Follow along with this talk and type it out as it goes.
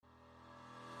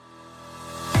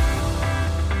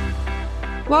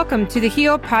Welcome to the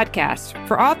HEAL podcast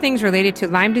for all things related to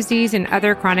Lyme disease and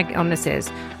other chronic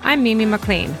illnesses. I'm Mimi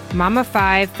McLean, Mom of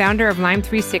 5, founder of Lyme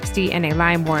 360 and a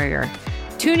Lyme warrior.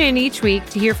 Tune in each week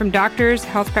to hear from doctors,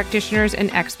 health practitioners,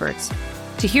 and experts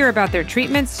to hear about their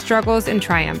treatments, struggles, and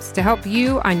triumphs to help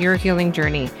you on your healing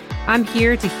journey. I'm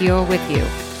here to heal with you.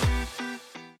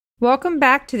 Welcome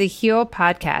back to the HEAL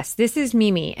podcast. This is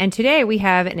Mimi, and today we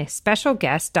have a special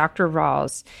guest, Dr.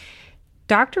 Rawls.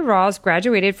 Dr. Rawls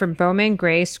graduated from Bowman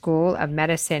Gray School of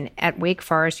Medicine at Wake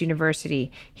Forest University.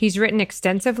 He's written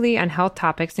extensively on health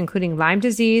topics, including Lyme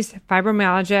disease,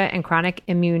 fibromyalgia, and chronic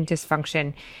immune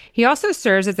dysfunction. He also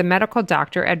serves as a medical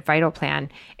doctor at Vital Plan,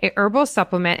 a herbal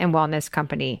supplement and wellness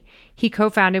company he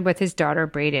co-founded with his daughter,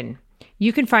 Braden.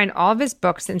 You can find all of his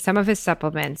books and some of his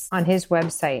supplements on his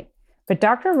website. But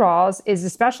Dr. Rawls is a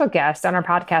special guest on our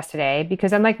podcast today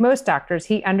because, unlike most doctors,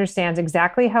 he understands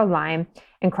exactly how Lyme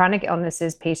and chronic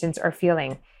illnesses patients are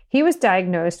feeling. He was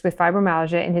diagnosed with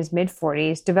fibromyalgia in his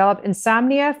mid-40s, developed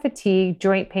insomnia, fatigue,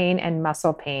 joint pain, and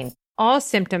muscle pain. All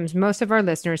symptoms most of our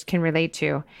listeners can relate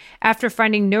to. After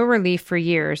finding no relief for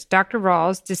years, Dr.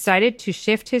 Rawls decided to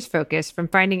shift his focus from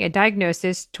finding a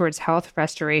diagnosis towards health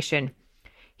restoration.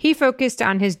 He focused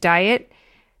on his diet,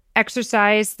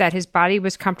 exercise that his body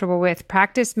was comfortable with,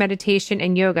 practiced meditation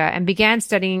and yoga, and began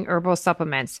studying herbal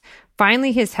supplements.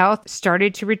 Finally, his health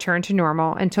started to return to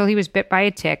normal until he was bit by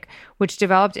a tick, which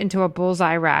developed into a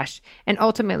bullseye rash, and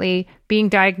ultimately being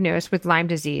diagnosed with Lyme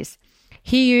disease.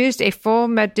 He used a full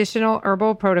medicinal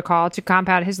herbal protocol to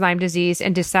combat his Lyme disease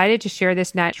and decided to share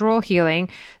this natural healing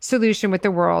solution with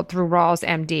the world through Rawls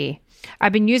MD.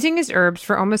 I've been using his herbs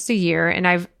for almost a year, and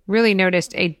I've really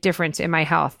noticed a difference in my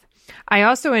health. I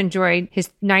also enjoyed his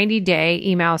 90-day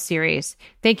email series.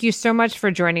 Thank you so much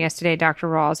for joining us today, Dr.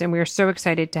 Rawls, and we are so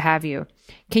excited to have you.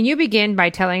 Can you begin by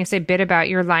telling us a bit about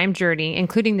your Lyme journey,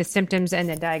 including the symptoms and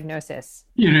the diagnosis?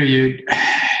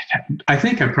 I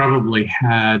think I probably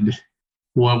had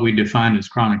what we define as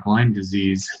chronic Lyme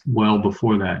disease well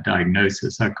before that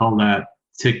diagnosis. I call that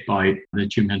tick bite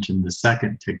that you mentioned, the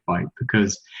second tick bite,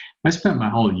 because I spent my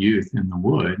whole youth in the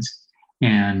woods,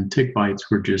 and tick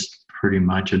bites were just pretty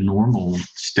much a normal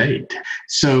state.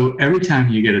 So every time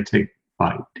you get a tick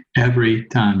bite,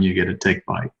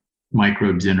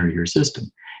 microbes enter your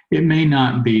system. It may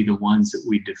not be the ones that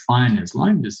we define as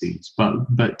Lyme disease,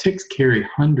 but ticks carry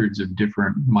hundreds of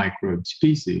different microbe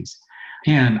species.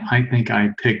 And I think I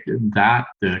picked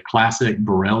the classic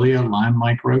Borrelia Lyme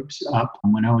microbes up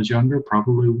when I was younger,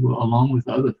 probably along with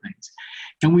other things.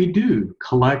 And we do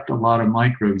collect a lot of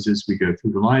microbes as we go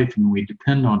through life, and we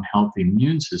depend on healthy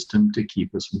immune system to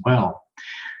keep us well.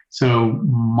 So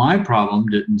my problem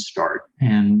didn't start,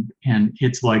 and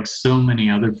it's like so many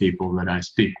other people that I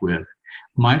speak with.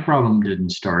 My problem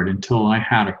didn't start until I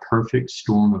had a perfect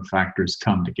storm of factors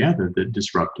come together that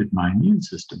disrupted my immune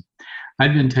system.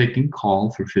 I'd been taking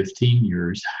call for 15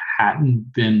 years,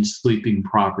 hadn't been sleeping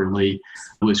properly,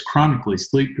 was chronically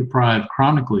sleep deprived,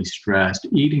 chronically stressed,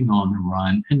 eating on the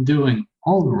run, and doing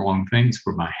all the wrong things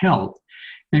for my health,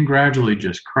 and gradually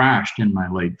just crashed in my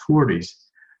late 40s.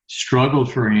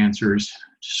 Struggled for answers,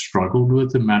 struggled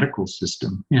with the medical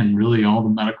system, and really all the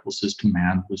medical system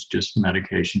had was just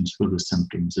medications for the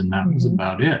symptoms, and that was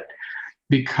about it.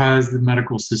 Because the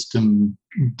medical system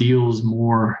deals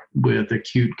more with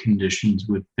acute conditions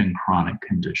than chronic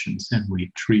conditions, and we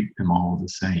treat them all the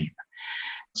same.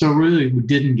 So really, we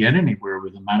didn't get anywhere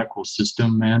with the medical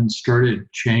system, and started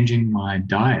changing my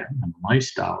diet and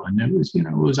lifestyle. And it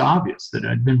was obvious that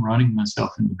I'd been running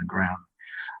myself into the ground.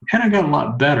 And I got a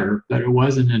lot better, but it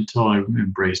wasn't until I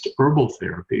embraced herbal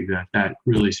therapy that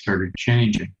really started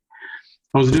changing.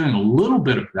 I was doing a little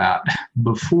bit of that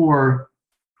before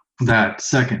that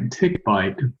second tick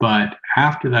bite, but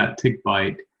after that tick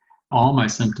bite, all my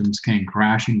symptoms came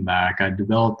crashing back. I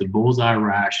developed a bullseye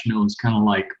rash, and it was kind of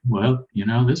like, well,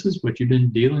 this is what you've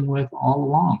been dealing with all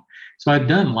along. So I'd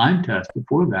done Lyme tests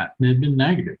before that, and they'd been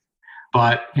negative.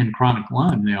 But in chronic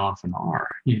Lyme, they often are.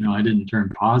 I didn't turn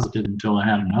positive until I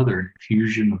had another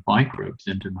infusion of microbes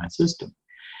into my system.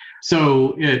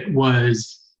 So it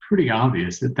was pretty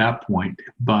obvious at that point,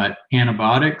 but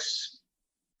antibiotics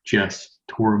just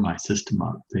tore my system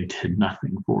up. They did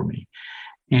nothing for me.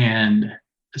 And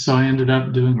so I ended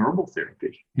up doing herbal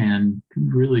therapy and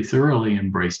really thoroughly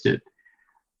embraced it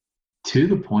to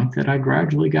the point that I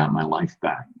gradually got my life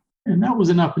back. And that was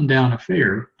an up and down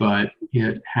affair, but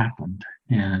it happened.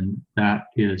 And that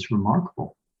is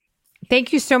remarkable.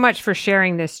 Thank you so much for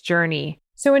sharing this journey.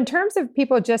 So in terms of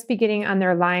people just beginning on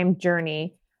their Lyme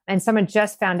journey, and someone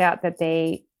just found out that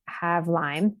they have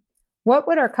Lyme, what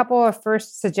would are a couple of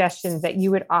first suggestions that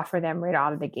you would offer them right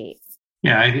out of the gate?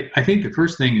 Yeah, I think the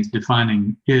first thing is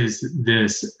defining, is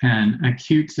this an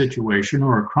acute situation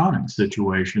or a chronic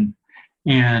situation?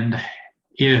 And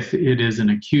if it is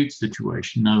an acute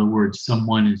situation, in other words,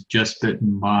 someone is just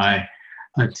bitten by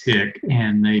a tick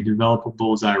and they develop a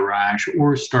bullseye rash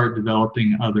or start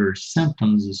developing other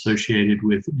symptoms associated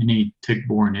with any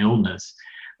tick-borne illness,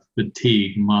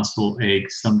 fatigue, muscle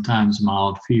aches, sometimes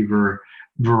mild fever,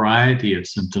 variety of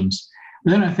symptoms,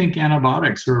 then I think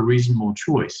antibiotics are a reasonable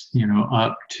choice,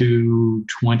 up to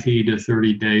 20 to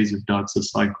 30 days of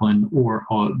doxycycline or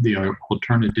the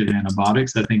alternative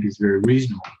antibiotics, I think is very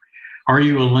reasonable. Are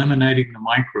you eliminating the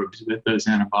microbes with those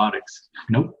antibiotics?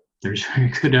 Nope. There's very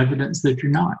good evidence that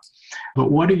you're not.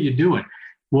 But what are you doing?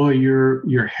 Well,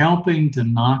 you're helping to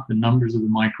knock the numbers of the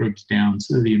microbes down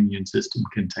so the immune system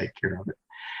can take care of it.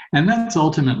 And that's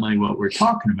ultimately what we're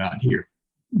talking about here.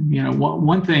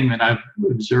 One thing that I've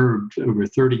observed over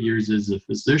 30 years as a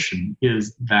physician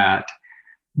is that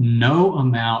no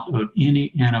amount of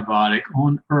any antibiotic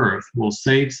on earth will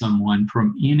save someone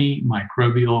from any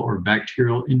microbial or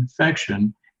bacterial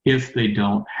infection if they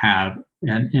don't have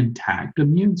an intact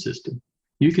immune system.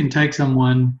 You can take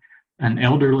someone, an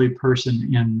elderly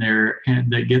person in there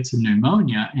that gets a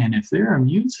pneumonia, and if their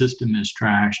immune system is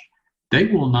trashed, they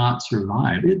will not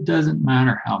survive. It doesn't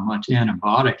matter how much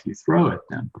antibiotic you throw at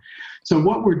them. So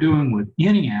what we're doing with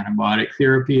any antibiotic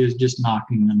therapy is just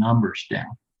knocking the numbers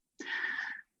down.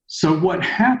 So what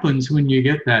happens when you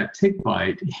get that tick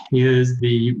bite is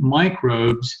the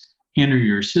microbes enter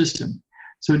your system.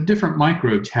 So different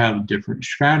microbes have different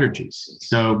strategies.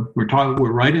 So we're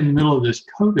right in the middle of this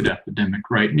COVID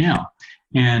epidemic right now.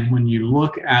 And when you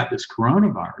look at this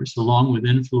coronavirus, along with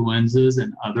influenzas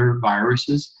and other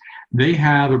viruses, they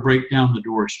have a break down the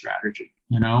door strategy.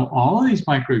 All of these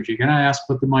microbes, you're going to ask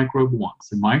what the microbe wants.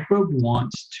 The microbe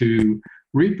wants to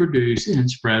reproduce and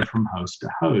spread from host to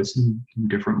host, and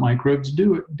different microbes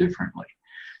do it differently.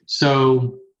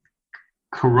 So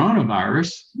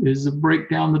coronavirus is a break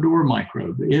down the door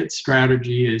microbe. Its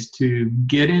strategy is to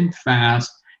get in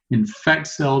fast, infect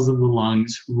cells of the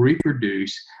lungs,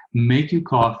 reproduce, make you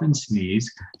cough and sneeze,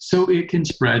 so it can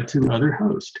spread to other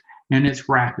hosts. And it's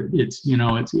rapid.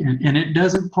 And it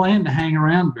doesn't plan to hang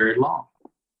around very long.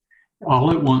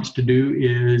 All it wants to do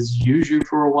is use you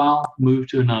for a while, move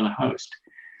to another host.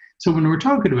 So when we're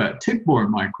talking about tick-borne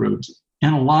microbes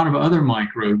and a lot of other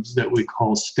microbes that we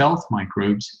call stealth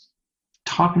microbes,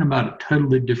 talking about a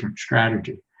totally different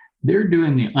strategy. They're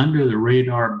doing the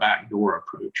under-the-radar backdoor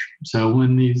approach. So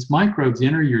when these microbes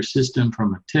enter your system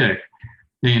from a tick,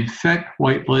 they infect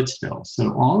white blood cells.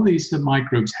 So all these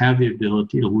microbes have the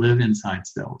ability to live inside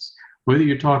cells, whether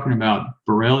you're talking about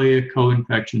Borrelia,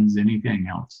 co-infections, anything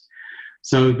else.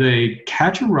 So they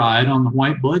catch a ride on the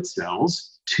white blood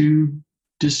cells to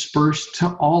disperse to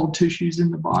all tissues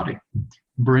in the body,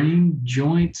 brain,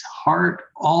 joints, heart,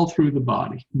 all through the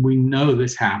body. We know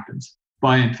this happens.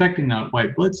 By infecting that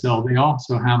white blood cell, they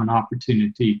also have an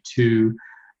opportunity to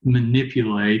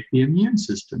manipulate the immune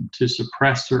system, to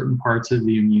suppress certain parts of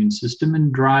the immune system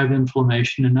and drive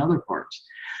inflammation in other parts.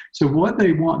 So what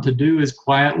they want to do is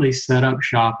quietly set up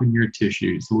shop in your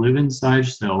tissues, live inside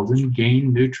cells, and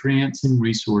gain nutrients and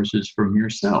resources from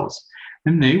your cells.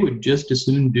 And they would just as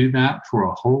soon do that for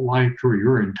a whole life, for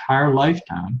your entire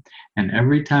lifetime. And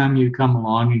every time you come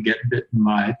along and get bitten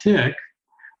by a tick,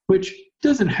 which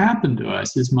doesn't happen to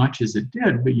us as much as it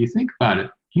did, but you think about it,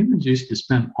 humans used to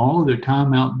spend all of their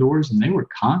time outdoors and they were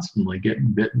constantly getting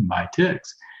bitten by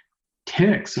ticks.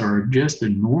 Ticks are just a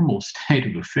normal state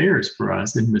of affairs for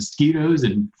us, and mosquitoes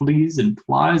and fleas and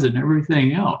flies and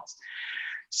everything else.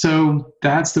 So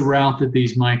that's the route that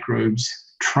these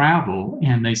microbes travel,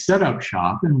 and they set up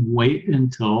shop and wait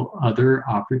until other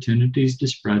opportunities to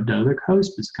spread to other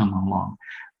hosts come along.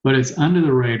 But it's under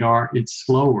the radar, it's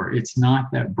slower, it's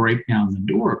not that break down the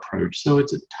door approach. So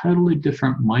it's a totally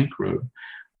different microbe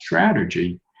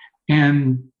strategy.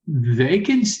 And they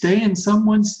can stay in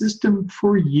someone's system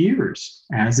for years,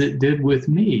 as it did with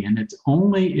me. And it's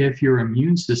only if your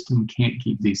immune system can't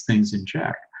keep these things in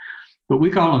check. But we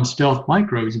call them stealth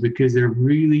microbes because they're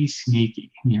really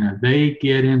sneaky. They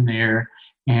get in there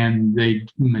and they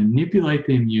manipulate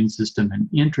the immune system in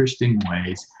interesting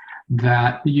ways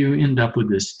that you end up with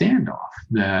this standoff,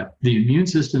 that the immune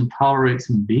system tolerates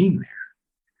them being there.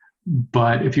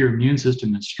 But if your immune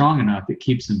system is strong enough, it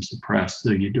keeps them suppressed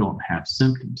so you don't have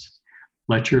symptoms.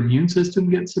 Let your immune system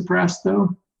get suppressed,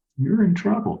 though, you're in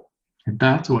trouble. And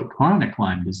that's what chronic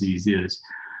Lyme disease is.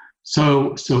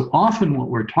 So often what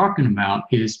we're talking about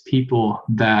is people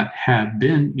that have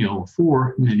been ill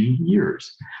for many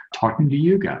years. Talking to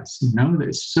you guys,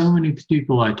 there's so many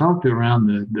people I talk to around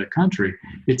the country.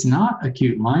 It's not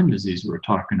acute Lyme disease we're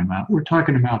talking about. We're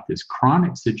talking about this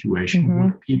chronic situation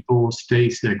where people stay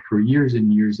sick for years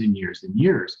and years and years and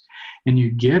years. And you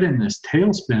get in this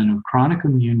tailspin of chronic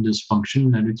immune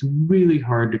dysfunction that it's really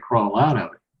hard to crawl out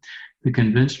of it. The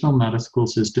conventional medical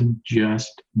system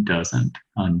just doesn't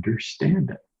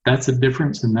understand it. That's a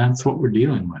difference, and that's what we're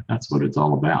dealing with. That's what it's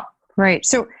all about. Right.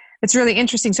 So it's really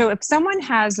interesting. So if someone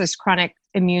has this chronic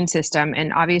immune system,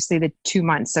 and obviously the 2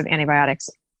 months of antibiotics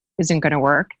isn't going to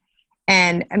work,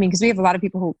 and I mean, because we have a lot of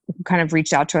people who kind of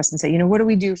reached out to us and say, what do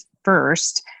we do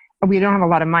first? We don't have a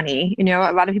lot of money.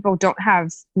 A lot of people don't have,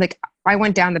 I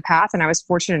went down the path, and I was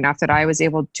fortunate enough that I was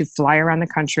able to fly around the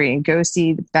country and go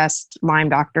see the best Lyme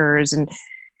doctors, and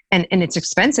it's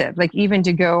expensive. Even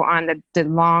to go on the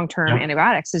long-term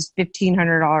antibiotics is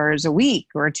 $1,500 a week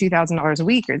or $2,000 a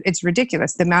week. It's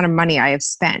ridiculous, the amount of money I have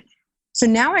spent. So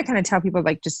now I kind of tell people,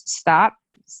 just stop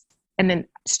and then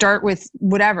start with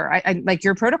whatever. I like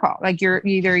your protocol, your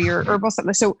herbal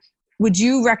stuff. So would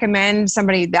you recommend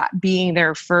somebody that being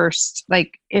their first,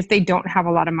 if they don't have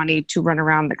a lot of money to run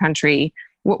around the country,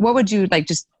 what would you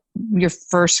just your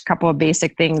first couple of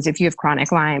basic things if you have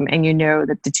chronic Lyme and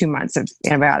that the 2 months of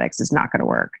antibiotics is not going to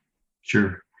work?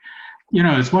 Sure.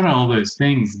 It's one of all those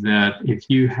things that if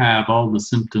you have all the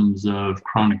symptoms of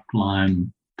chronic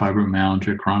Lyme,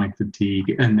 fibromyalgia, chronic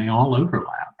fatigue, and they all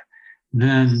overlap,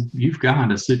 then you've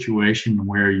got a situation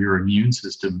where your immune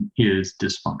system is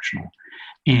dysfunctional.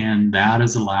 And that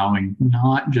is allowing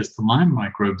not just the Lyme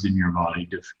microbes in your body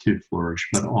to flourish,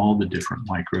 but all the different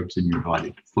microbes in your body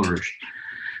to flourish.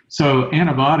 So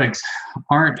antibiotics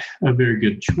aren't a very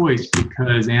good choice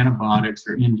because antibiotics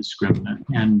are indiscriminate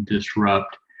and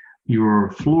disrupt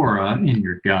your flora in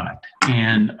your gut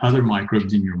and other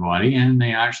microbes in your body, and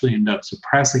they actually end up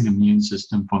suppressing immune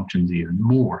system functions even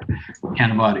more.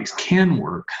 Antibiotics can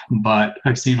work, but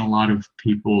I've seen a lot of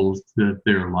people that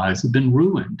their lives have been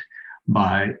ruined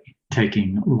by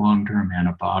taking long-term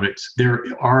antibiotics. There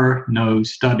are no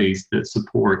studies that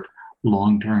support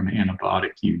long-term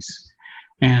antibiotic use.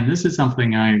 And this is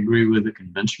something I agree with the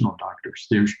conventional doctors.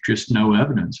 There's just no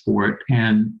evidence for it.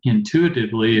 And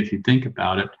intuitively, if you think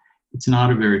about it, it's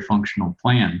not a very functional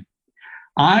plan.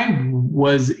 I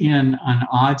was in an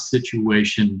odd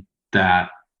situation that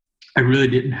I really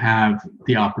didn't have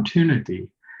the opportunity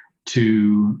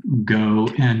to go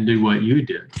and do what you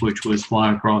did, which was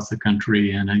fly across the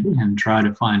country and try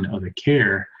to find other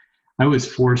care. I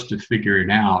was forced to figure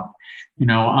it out.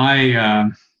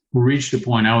 I reached a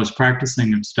point, I was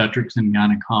practicing obstetrics and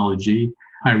gynecology.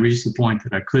 I reached the point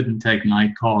that I couldn't take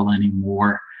night call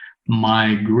anymore.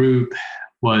 My group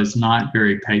was not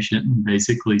very patient and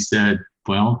basically said,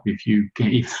 well, if you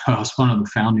can't, I was one of the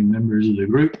founding members of the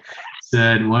group,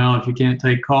 said, well, if you can't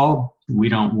take call, we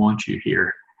don't want you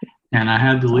here. And I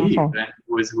had to leave. And there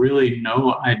was really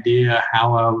no idea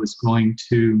how I was going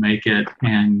to make it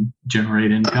and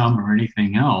generate income or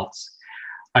anything else.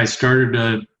 I started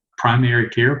a primary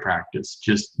care practice,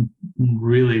 just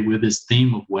really with this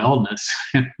theme of wellness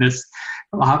and this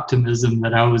optimism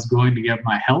that I was going to get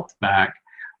my health back.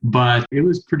 But it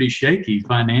was pretty shaky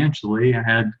financially. I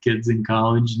had kids in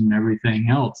college and everything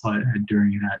else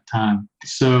during that time.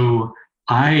 So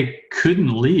I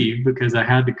couldn't leave because I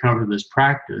had to cover this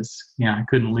practice. I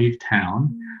couldn't leave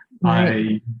town. Right.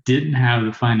 I didn't have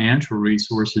the financial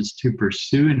resources to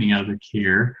pursue any other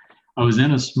care. I was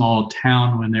in a small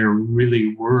town when there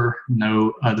really were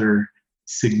no other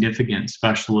significant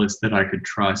specialists that I could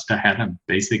trust. I had a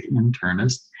basic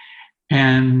internist.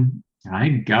 And I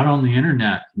got on the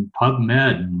internet and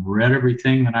PubMed and read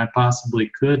everything that I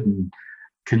possibly could and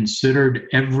considered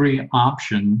every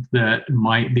option that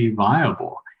might be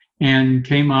viable and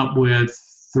came up with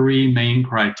 3 main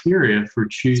criteria for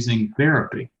choosing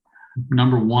therapy.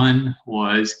 Number 1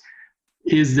 was,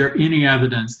 is there any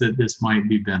evidence that this might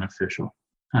be beneficial?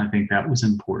 I think that was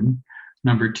important.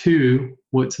 Number 2,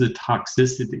 what's the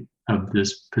toxicity of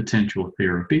this potential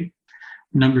therapy?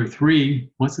 Number 3,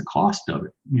 what's the cost of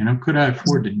it? Could I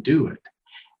afford to do it?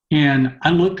 And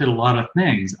I looked at a lot of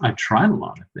things. I tried a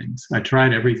lot of things. I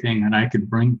tried everything that I could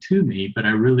bring to me, but I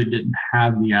really didn't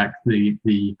have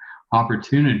the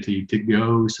opportunity to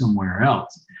go somewhere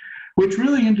else, which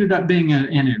really ended up being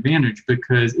an advantage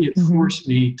because it forced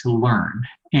me to learn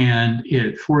and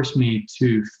it forced me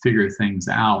to figure things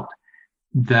out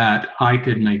that I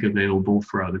could make available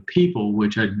for other people,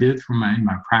 which I did for my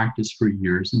practice for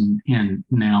years. And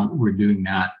now we're doing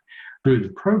that through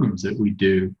the programs that we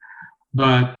do.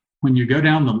 But when you go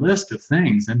down the list of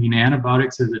things, I mean,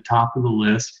 antibiotics are the top of the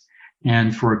list.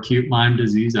 And for acute Lyme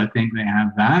disease, I think they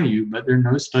have value, but there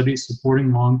are no studies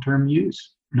supporting long-term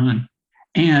use, none.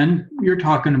 And you're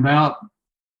talking about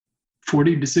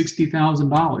 $40,000 to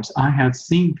 $60,000. I have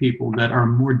seen people that are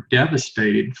more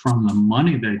devastated from the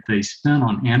money that they spent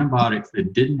on antibiotics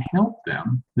that didn't help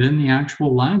them than the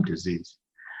actual Lyme disease,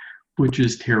 which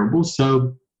is terrible.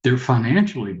 So they're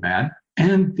financially bad.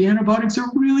 And the antibiotics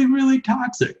are really, really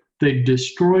toxic. They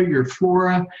destroy your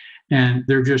flora, and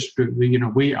they're just,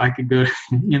 I could go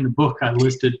in the book, I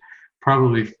listed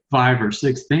probably 5 or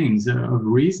 6 things of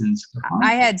reasons.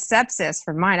 I had sepsis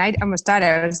from mine. I almost died.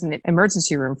 I was in the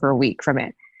emergency room for a week from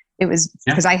it. It was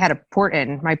because I had a port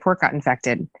in. My port got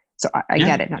infected. So I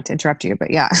get it, not to interrupt you,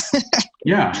 but yeah.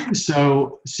 Yeah.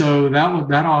 So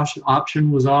that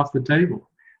option was off the table.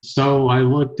 So I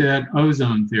looked at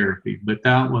ozone therapy, but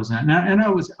that wasn't, and I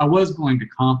was going to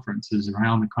conferences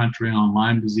around the country on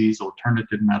Lyme disease,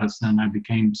 alternative medicine. I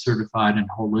became certified in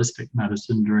holistic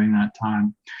medicine during that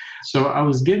time. So I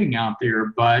was getting out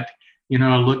there, but,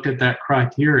 I looked at that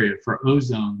criteria for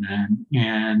ozone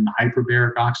and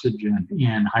hyperbaric oxygen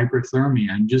and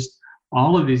hyperthermia and just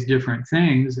all of these different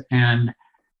things. And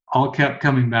all kept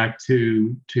coming back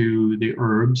to the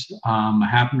herbs. I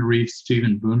happened to read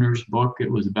Stephen Booner's book.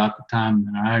 It was about the time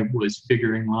that I was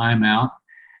figuring Lyme out,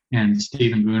 and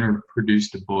Stephen Booner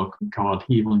produced a book called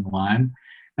Healing Lyme.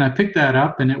 And I picked that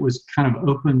up, and it was kind of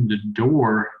opened the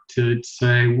door to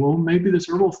say, well, maybe this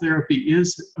herbal therapy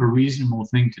is a reasonable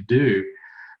thing to do.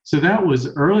 So that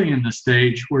was early in the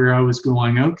stage where I was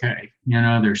going, okay,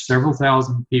 there's several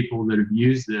thousand people that have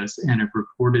used this and have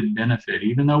reported benefit,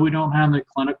 even though we don't have the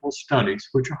clinical studies,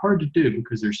 which are hard to do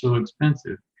because they're so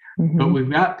expensive. Mm-hmm. But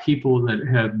we've got people that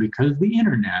have, because of the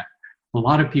internet, a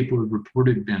lot of people have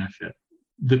reported benefit.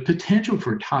 The potential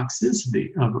for toxicity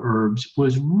of herbs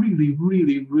was really,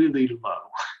 really, really low.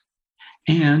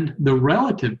 And the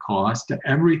relative cost to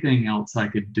everything else I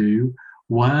could do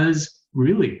was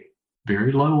really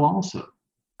very low also,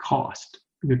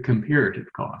 the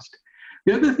comparative cost.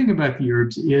 The other thing about the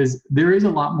herbs is there is a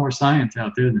lot more science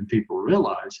out there than people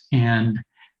realize. And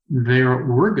there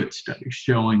were good studies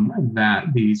showing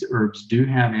that these herbs do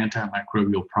have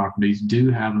antimicrobial properties, do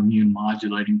have immune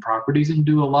modulating properties, and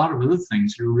do a lot of other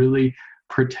things to really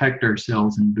protect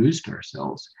ourselves and boost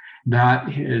ourselves. That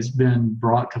has been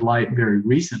brought to light very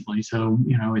recently. So,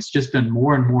 it's just been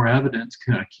more and more evidence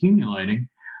accumulating.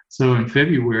 So in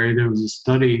February, there was a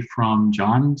study from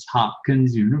Johns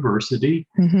Hopkins University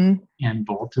in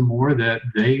Baltimore that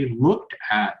they looked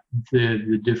at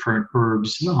the different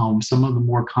herbs, some of the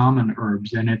more common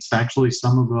herbs, and it's actually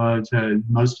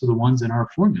most of the ones in our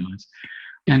formulas,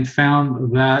 and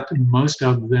found that most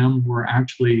of them were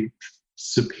actually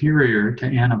superior to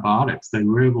antibiotics. They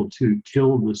were able to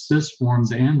kill the cyst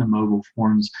forms and the mobile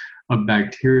forms of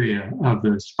bacteria of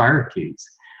the spirochetes,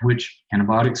 which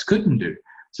antibiotics couldn't do.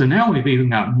 So now we've even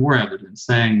got more evidence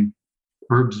saying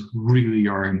herbs really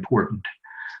are important.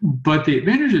 But the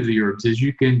advantage of the herbs is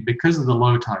because of the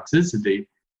low toxicity,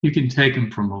 you can take them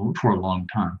for a long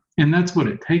time. And that's what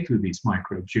it takes with these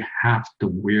microbes. You have to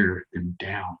wear them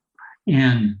down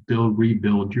and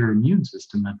rebuild your immune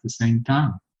system at the same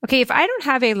time. Okay, if I don't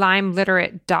have a Lyme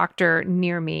literate doctor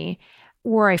near me,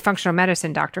 or a functional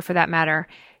medicine doctor for that matter,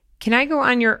 can I go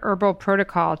on your herbal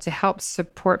protocol to help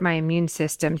support my immune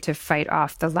system to fight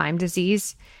off the Lyme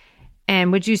disease?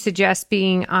 And would you suggest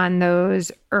being on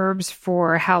those herbs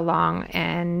for how long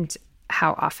and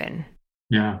how often?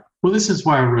 Yeah. Well, this is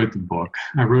why I wrote the book.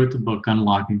 I wrote the book,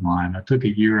 Unlocking Lyme. I took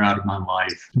a year out of my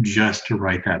life just to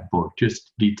write that book, just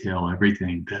to detail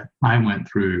everything that I went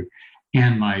through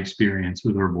and my experience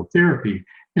with herbal therapy,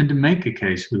 and to make a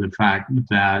case for the fact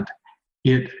that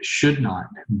it should not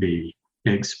be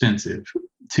expensive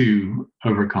to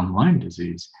overcome Lyme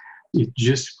disease. It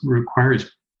just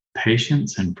requires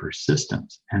patience and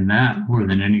persistence, and that more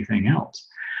than anything else.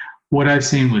 What I've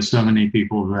seen with so many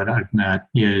people that I've met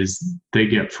is they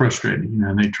get frustrated.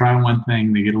 They try one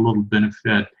thing, they get a little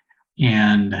benefit,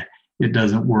 and it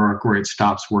doesn't work, or it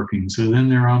stops working. So then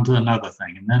they're on to another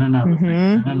thing, and then another thing,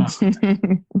 and another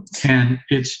thing. And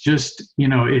it's just,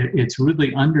 it's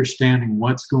really understanding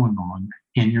what's going on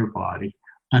in your body,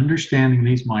 understanding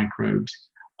these microbes,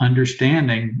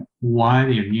 understanding why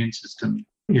the immune system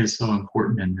is so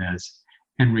important in this,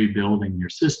 and rebuilding your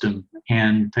system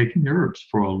and taking the herbs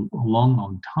for a long,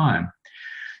 long time.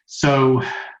 So,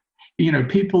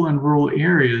 people in rural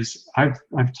areas, I've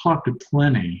talked to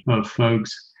plenty of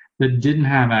folks that didn't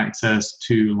have access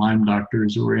to Lyme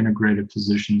doctors or integrative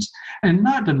physicians, and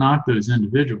not to knock those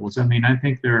individuals. I mean, I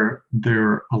think there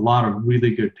are a lot of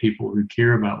really good people who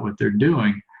care about what they're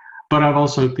doing. But I've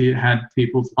also had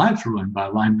people's lives ruined by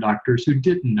Lyme doctors who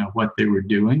didn't know what they were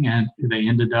doing, and they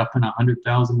ended up in a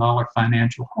 $100,000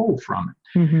 financial hole from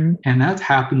it. Mm-hmm. And that's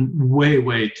happened way,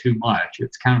 way too much.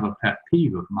 It's kind of a pet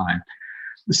peeve of mine.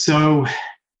 So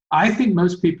I think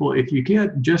most people, if you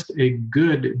get just a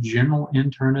good general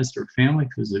internist or family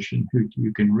physician who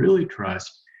you can really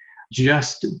trust,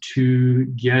 just to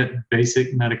get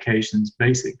basic medications,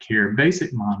 basic care,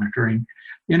 basic monitoring,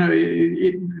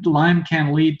 Lyme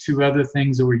can lead to other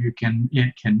things, or it can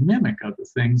mimic other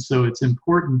things. So it's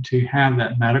important to have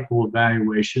that medical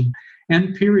evaluation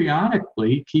and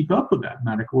periodically keep up with that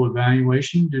medical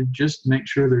evaluation to just make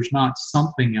sure there's not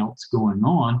something else going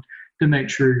on, to make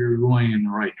sure you're going in the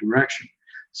right direction.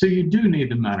 So you do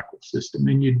need the medical system,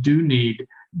 and you do need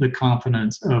the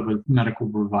confidence of a medical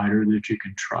provider that you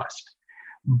can trust.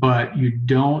 But you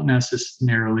don't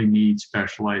necessarily need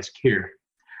specialized care.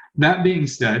 That being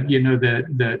said,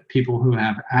 that people who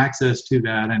have access to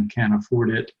that and can afford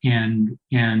it, and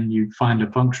you find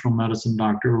a functional medicine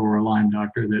doctor or a Lyme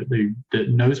doctor that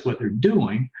knows what they're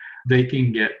doing, they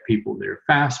can get people there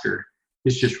faster.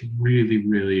 It's just really,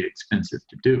 really expensive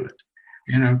to do it.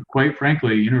 Quite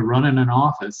frankly, running an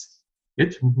office,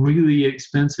 it's really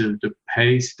expensive to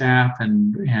pay staff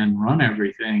and run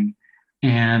everything.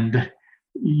 And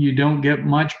you don't get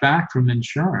much back from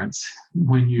insurance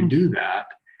when you do that.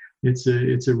 It's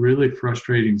a really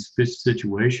frustrating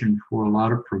situation for a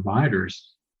lot of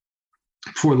providers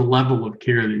for the level of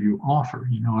care that you offer.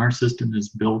 Our system is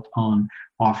built on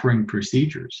offering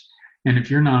procedures. And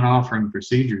if you're not offering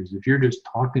procedures, if you're just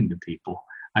talking to people,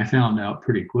 I found out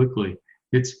pretty quickly,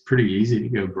 it's pretty easy to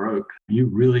go broke. You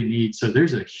really need, so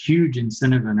there's a huge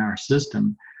incentive in our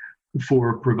system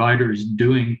for providers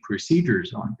doing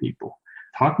procedures on people.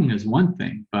 Talking is one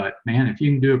thing, but man, if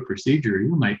you can do a procedure,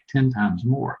 you'll make 10 times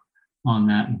more on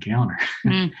that encounter.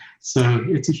 So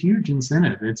it's a huge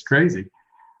incentive. It's crazy.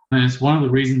 And it's one of the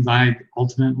reasons I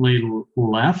ultimately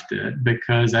left it,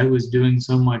 because I was doing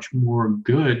so much more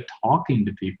good talking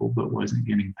to people, but wasn't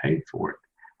getting paid for it,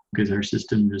 because our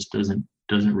system just doesn't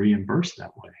reimburse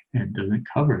that way. It doesn't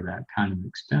cover that kind of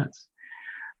expense.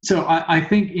 So I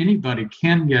think anybody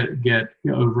can get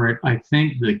over it. I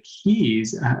think the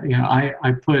keys,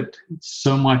 I put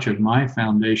so much of my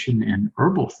foundation in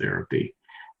herbal therapy,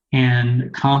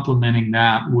 and complementing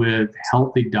that with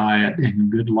healthy diet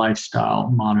and good lifestyle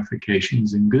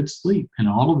modifications and good sleep and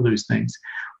all of those things,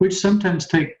 which sometimes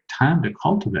take time to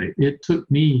cultivate. It took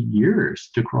me years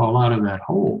to crawl out of that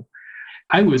hole.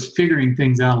 I was figuring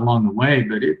things out along the way,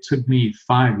 but it took me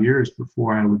 5 years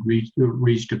before I would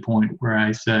reach a point where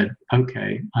I said,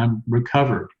 okay, I'm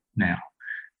recovered now.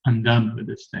 I'm done with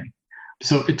this thing.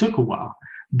 So it took a while.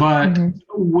 But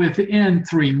within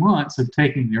 3 months of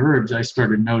taking the herbs, I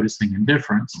started noticing a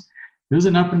difference. It was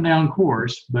an up and down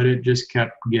course, but it just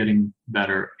kept getting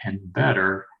better and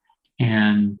better.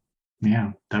 And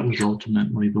yeah, that was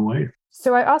ultimately the way.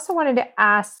 So I also wanted to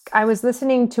ask, I was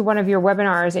listening to one of your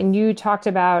webinars, and you talked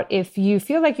about if you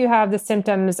feel like you have the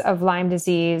symptoms of Lyme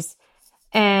disease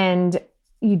and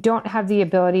you don't have the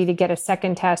ability to get a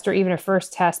second test or even a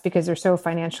first test because they're so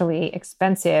financially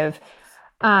expensive,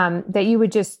 that you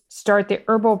would just start the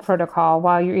herbal protocol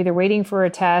while you're either waiting for a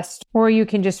test, or you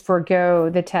can just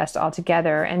forego the test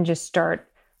altogether and just start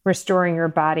restoring your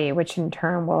body, which in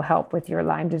turn will help with your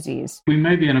Lyme disease. We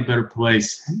may be in a better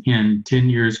place in 10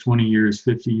 years, 20 years,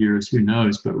 50 years, who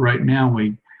knows? But right now,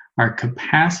 our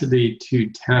capacity to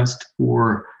test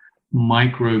for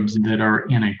microbes that are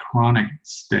in a chronic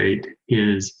state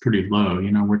is pretty low.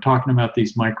 We're talking about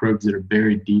these microbes that are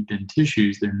buried deep in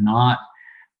tissues. They're not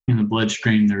in the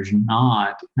bloodstream.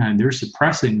 They're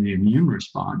suppressing the immune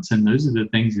response. And those are the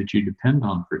things that you depend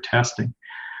on for testing.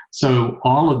 So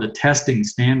all of the testing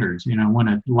standards, when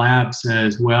a lab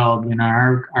says, well,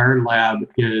 our lab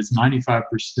is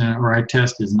 95%, or our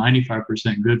test is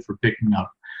 95% good for picking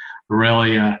up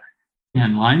Borrelia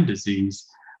and Lyme disease,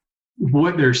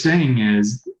 what they're saying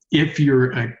is if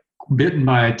you're bitten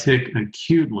by a tick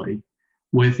acutely,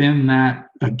 within that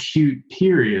acute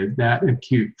period, that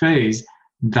acute phase,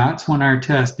 that's when our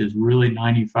test is really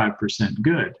 95%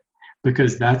 good,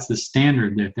 because that's the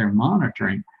standard that they're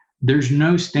monitoring. There's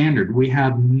no standard. We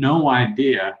have no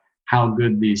idea how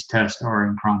good these tests are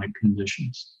in chronic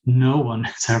conditions. No one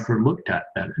has ever looked at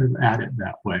it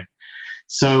that way.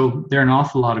 So there are an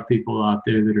awful lot of people out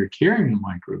there that are carrying the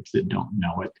microbes that don't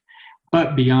know it.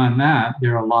 But beyond that,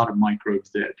 there are a lot of microbes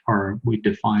that we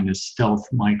define as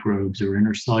stealth microbes or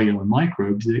intercellular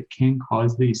microbes that can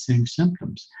cause these same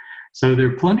symptoms. So there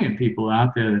are plenty of people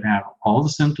out there that have all the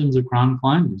symptoms of chronic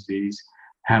Lyme disease,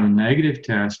 have a negative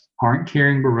test, aren't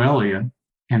carrying Borrelia,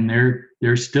 and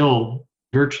they're still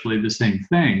virtually the same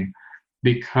thing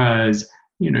because,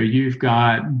 you've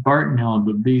got Bartonella,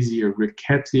 Babesia,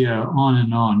 Rickettsia, on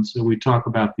and on. So we talk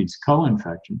about these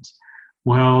co-infections.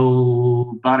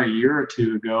 Well, about a year or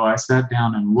two ago, I sat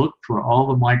down and looked for all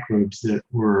the microbes that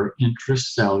were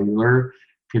intracellular,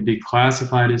 could be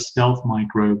classified as stealth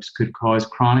microbes, could cause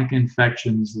chronic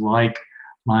infections like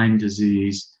Lyme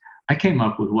disease. I came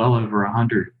up with well over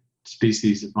 100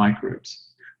 species of microbes,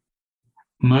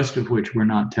 most of which we're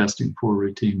not testing for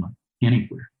routinely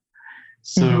anywhere.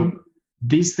 So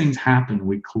these things happen,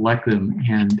 we collect them,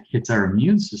 and it's our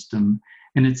immune system.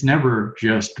 And it's never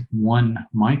just one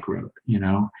microbe,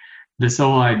 This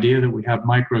whole idea that we have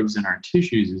microbes in our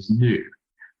tissues is new.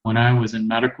 When I was in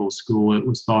medical school, it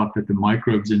was thought that the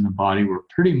microbes in the body were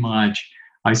pretty much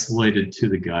isolated to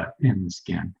the gut and the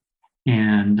skin.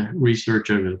 And research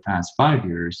over the past 5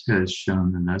 years has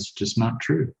shown that that's just not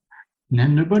true. And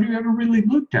then nobody ever really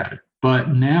looked at it. But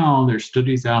now there's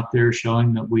studies out there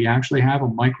showing that we actually have a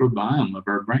microbiome of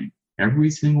our brain. Every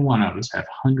single one of us have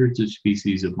hundreds of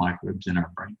species of microbes in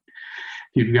our brain.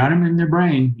 If you've got them in the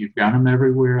brain, you've got them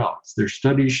everywhere else. There's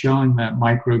studies showing that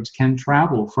microbes can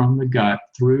travel from the gut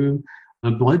through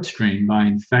the bloodstream by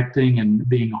infecting and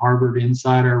being harbored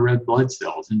inside our red blood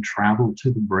cells and travel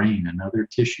to the brain and other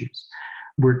tissues.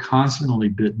 We're constantly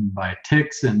bitten by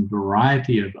ticks and a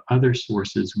variety of other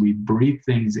sources. We breathe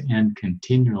things in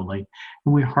continually,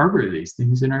 and we harbor these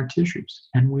things in our tissues,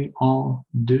 and we all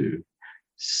do.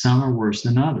 Some are worse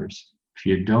than others. If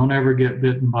you don't ever get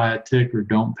bitten by a tick or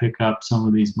don't pick up some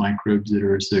of these microbes that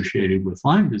are associated with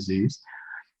Lyme disease,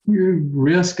 your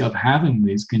risk of having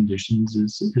these conditions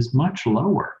is much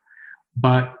lower.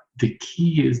 But the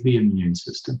key is the immune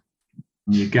system.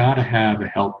 You got to have a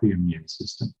healthy immune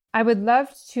system. I would love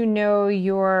to know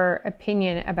your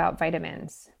opinion about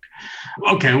vitamins.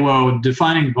 Okay, well,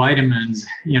 defining vitamins,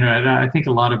 I think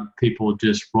a lot of people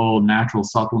just roll natural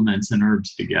supplements and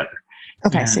herbs together.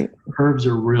 Okay, so herbs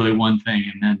are really one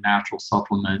thing, and then natural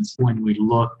supplements. When we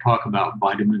talk about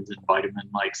vitamins and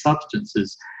vitamin-like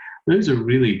substances, those are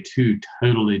really two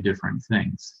totally different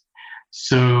things.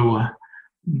 So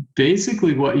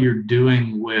basically what you're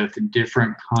doing with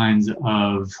different kinds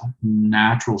of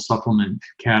natural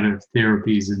supplementative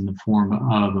therapies in the form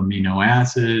of amino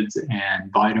acids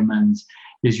and vitamins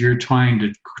is you're trying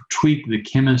to tweak the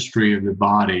chemistry of the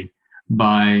body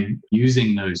by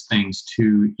using those things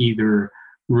to either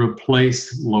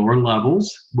replace lower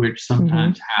levels, which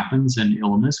sometimes happens in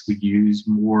illness. We use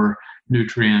more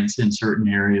nutrients in certain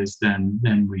areas than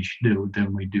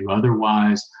we do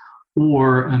otherwise,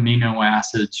 or amino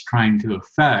acids trying to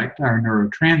affect our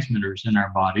neurotransmitters in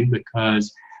our body,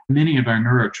 because many of our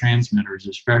neurotransmitters,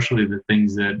 especially the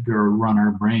things that run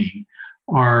our brain,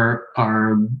 are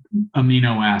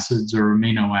amino acids or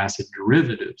amino acid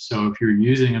derivatives. So if you're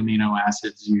using amino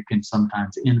acids, you can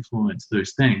sometimes influence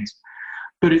those things.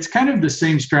 But it's kind of the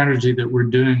same strategy that we're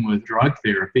doing with drug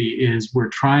therapy, is we're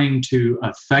trying to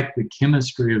affect the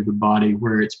chemistry of the body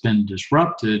where it's been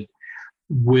disrupted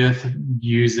with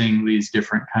using these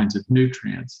different kinds of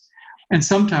nutrients. And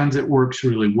sometimes it works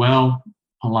really well.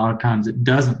 A lot of times it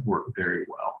doesn't work very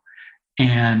well.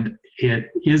 And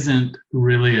it isn't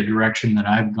really a direction that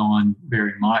I've gone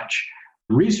very much.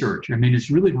 Research, it's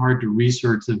really hard to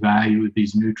research the value of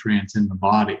these nutrients in the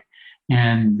body.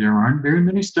 And there aren't very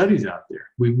many studies out there.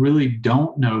 We really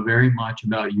don't know very much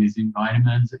about using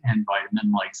vitamins and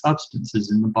vitamin-like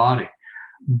substances in the body,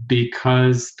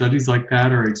 because studies like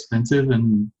that are expensive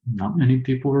and not many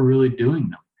people are really doing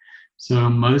them. So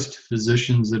most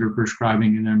physicians that are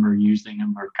prescribing them or using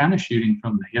them are kind of shooting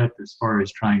from the hip as far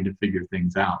as trying to figure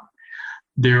things out.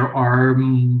 There are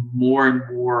more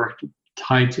and more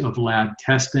types of lab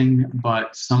testing,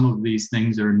 but some of these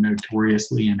things are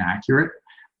notoriously inaccurate.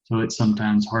 So it's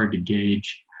sometimes hard to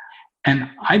gauge. And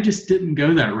I just didn't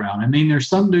go that route. There's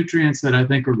some nutrients that I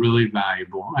think are really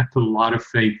valuable. I put a lot of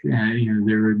faith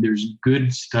in, there's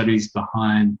good studies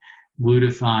behind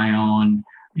glutathione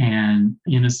and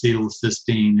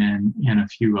N-acetylcysteine and a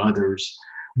few others.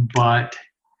 But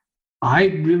I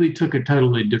really took a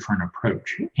totally different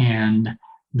approach. And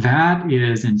that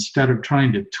is, instead of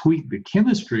trying to tweak the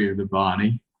chemistry of the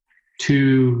body,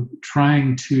 to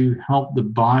trying to help the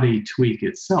body tweak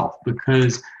itself,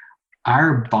 because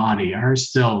our body, our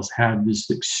cells have this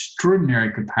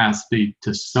extraordinary capacity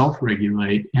to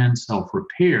self-regulate and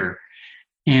self-repair.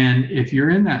 And if you're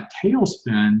in that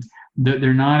tailspin that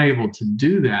they're not able to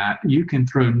do that, you can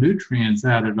throw nutrients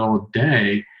at it all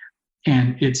day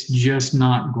and it's just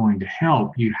not going to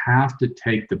help. You have to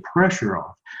take the pressure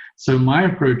off. So my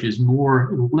approach is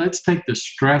more, let's take the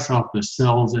stress off the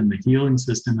cells and the healing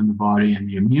system in the body and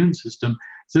the immune system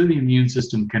so the immune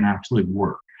system can actually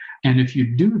work. And if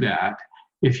you do that,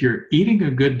 if you're eating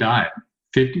a good diet,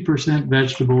 50%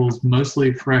 vegetables,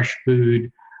 mostly fresh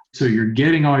food, so you're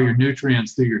getting all your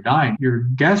nutrients through your diet, your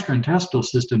gastrointestinal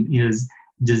system is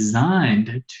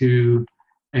designed to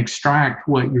extract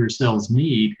what your cells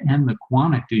need and the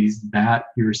quantities that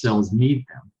your cells need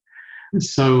them.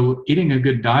 So eating a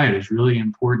good diet is really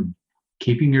important.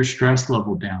 Keeping your stress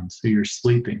level down so you're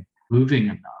sleeping, moving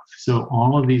enough. So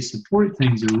all of these support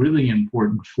things are really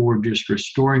important for just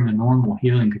restoring the normal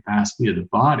healing capacity of the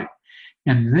body.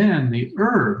 And then the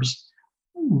herbs,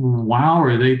 wow,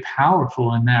 are they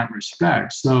powerful in that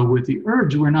respect. So with the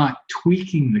herbs, we're not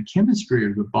tweaking the chemistry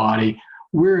of the body.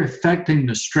 We're affecting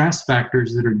the stress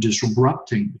factors that are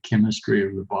disrupting the chemistry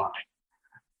of the body.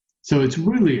 So it's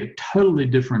really a totally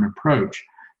different approach.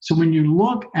 So when you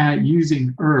look at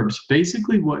using herbs,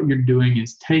 basically what you're doing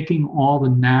is taking all the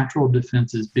natural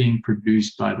defenses being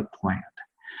produced by the plant.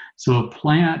 So a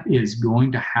plant is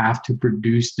going to have to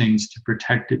produce things to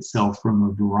protect itself from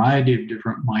a variety of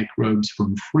different microbes,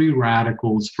 from free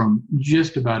radicals, from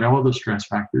just about all the stress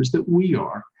factors that we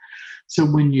are. So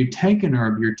when you take an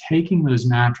herb, you're taking those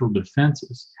natural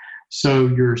defenses. So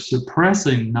you're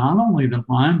suppressing not only the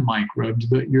Lyme microbes,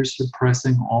 but you're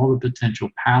suppressing all the potential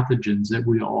pathogens that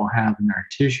we all have in our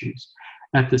tissues.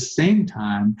 At the same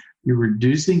time, you're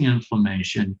reducing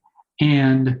inflammation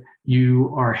and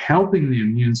you are helping the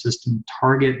immune system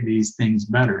target these things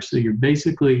better. So you're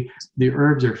basically, the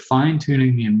herbs are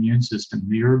fine-tuning the immune system.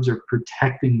 The herbs are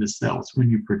protecting the cells. When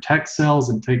you protect cells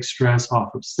and take stress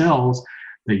off of cells,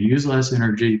 they use less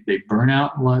energy, they burn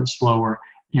out less slower,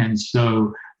 and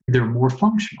so they're more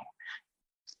functional.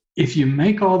 If you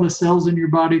make all the cells in your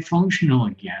body functional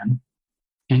again,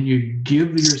 and you give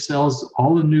your cells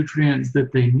all the nutrients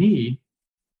that they need,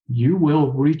 you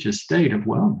will reach a state of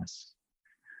wellness.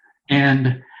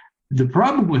 And the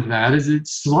problem with that is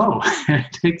it's slow.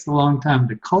 It takes a long time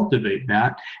to cultivate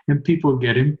that, and people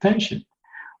get impatient.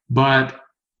 But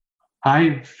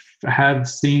I have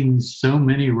seen so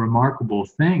many remarkable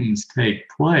things take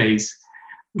place.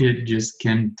 It just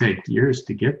can take years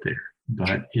to get there,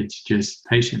 but it's just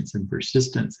patience and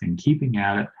persistence and keeping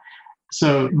at it.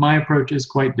 So my approach is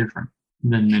quite different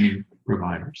than many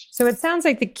providers. So it sounds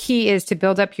like the key is to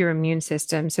build up your immune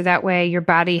system so that way your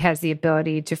body has the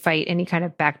ability to fight any kind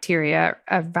of bacteria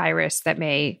or virus that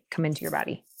may come into your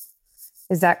body.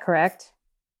 Is that correct?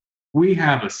 We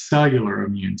have a cellular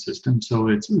immune system. So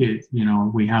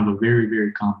we have a very,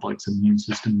 very complex immune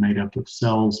system made up of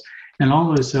cells, and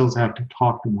all those cells have to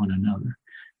talk to one another.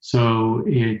 So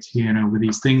it's, with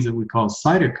these things that we call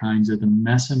cytokines are the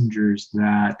messengers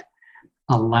that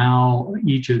allow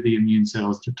each of the immune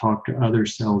cells to talk to other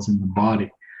cells in the body.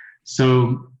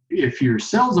 So if your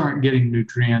cells aren't getting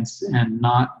nutrients and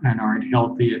aren't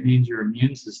healthy, it means your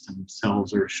immune system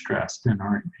cells are stressed and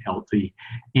aren't healthy.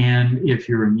 And if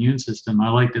your immune system, I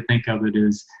like to think of it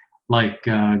as like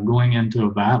going into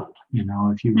a battle.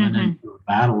 If you went into a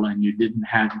battle and you didn't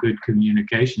have good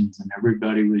communications and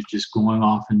everybody was just going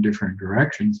off in different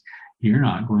directions, you're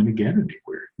not going to get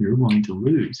anywhere. You're going to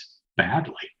lose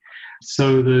badly.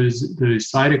 So those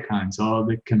cytokines, all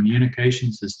the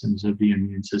communication systems of the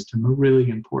immune system are really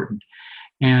important.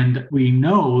 And we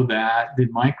know that the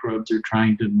microbes are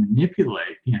trying to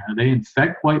manipulate, they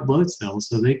infect white blood cells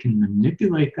so they can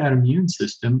manipulate that immune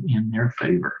system in their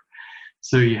favor.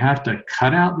 So you have to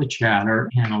cut out the chatter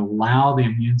and allow the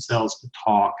immune cells to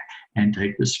talk and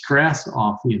take the stress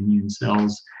off the immune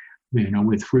cells,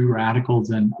 with free radicals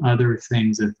and other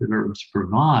things that the herbs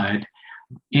provide.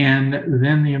 And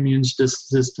then the immune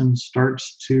system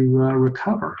starts to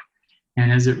recover. And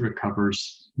as it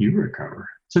recovers, you recover.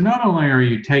 So not only are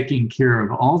you taking care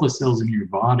of all the cells in your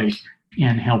body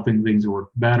and helping things work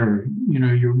better,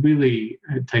 you're really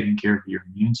taking care of your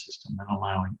immune system and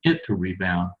allowing it to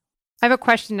rebound. I have a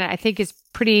question that I think is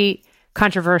pretty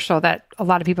controversial that a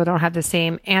lot of people don't have the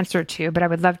same answer to, but I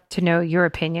would love to know your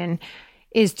opinion.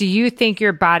 Do you think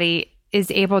your body is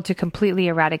able to completely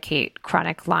eradicate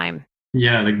chronic Lyme?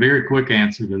 Yeah, the very quick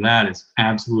answer to that is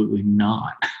absolutely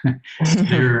not.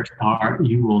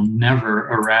 You will never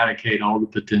eradicate all the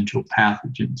potential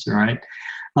pathogens, right?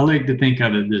 I like to think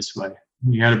of it this way.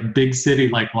 You got a big city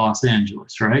like Los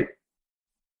Angeles, right?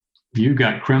 You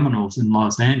got criminals in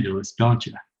Los Angeles, don't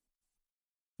you?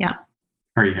 Yeah.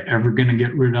 Are you ever going to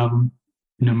get rid of them?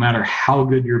 No matter how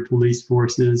good your police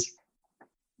force is?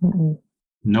 Mm-mm.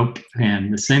 Nope.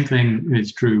 And the same thing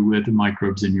is true with the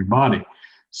microbes in your body.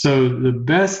 So the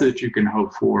best that you can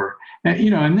hope for,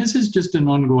 and this is just an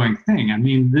ongoing thing. I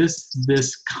mean,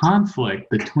 this conflict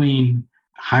between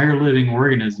higher living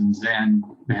organisms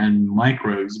and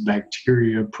microbes,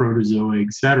 bacteria, protozoa,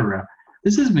 etc.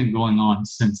 This has been going on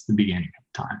since the beginning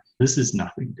of time. This is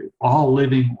nothing new. All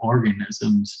living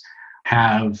organisms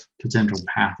have potential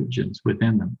pathogens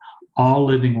within them. All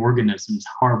living organisms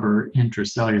harbor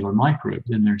intracellular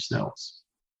microbes in their cells.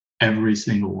 Every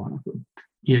single one of them.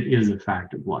 It is a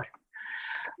fact of life.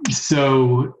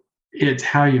 So it's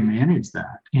how you manage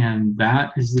that. And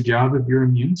that is the job of your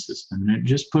immune system. And it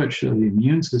just puts the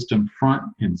immune system front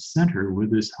and center with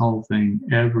this whole thing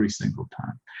every single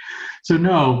time. So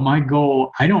no, my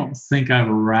goal, I don't think I've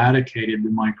eradicated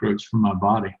the microbes from my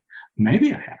body.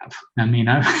 Maybe I have. I mean,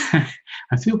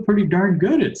 I feel pretty darn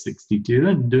good at 62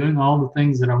 and doing all the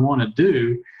things that I want to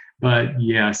do. But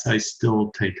yes, I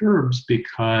still take herbs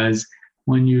because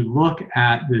when you look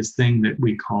at this thing that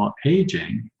we call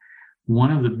aging,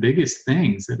 one of the biggest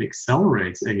things that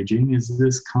accelerates aging is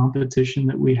this competition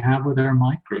that we have with our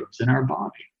microbes in our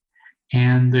body.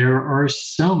 And there are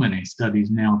so many studies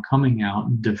now coming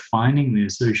out defining the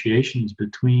associations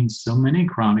between so many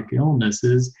chronic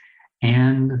illnesses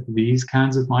and these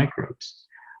kinds of microbes.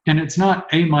 And it's not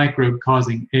a microbe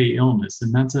causing a illness,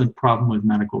 and that's a problem with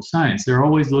medical science. They're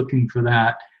always looking for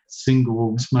that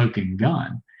single smoking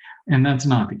gun, and that's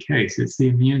not the case. It's the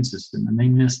immune system, and they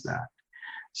miss that.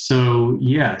 So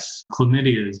yes,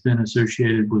 chlamydia has been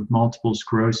associated with multiple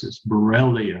sclerosis,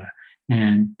 Borrelia,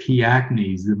 and P.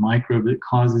 acnes, the microbe that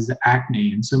causes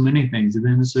acne, and so many things have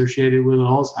been associated with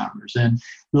Alzheimer's. And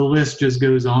the list just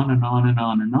goes on and on and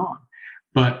on and on.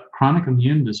 But chronic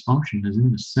immune dysfunction is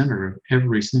in the center of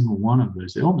every single one of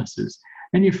those illnesses.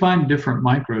 And you find different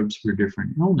microbes for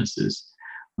different illnesses.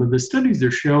 But the studies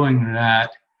are showing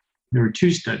that there were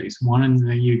two studies, one in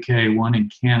the UK, one in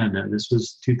Canada. This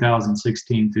was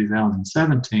 2016,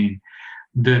 2017,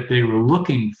 that they were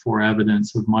looking for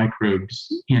evidence of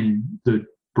microbes in the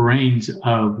brains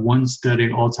of one study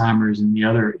Alzheimer's and the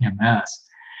other MS.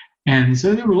 And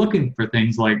so they were looking for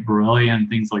things like Borrelia and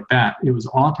things like that. It was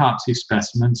autopsy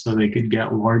specimens, so they could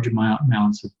get large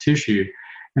amounts of tissue.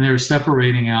 And they were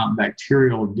separating out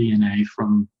bacterial DNA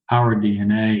from our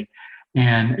DNA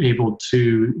and able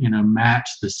to, match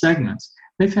the segments.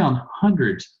 They found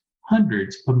hundreds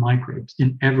of microbes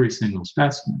in every single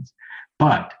specimen.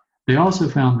 But they also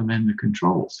found them in the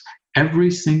controls.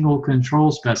 Every single control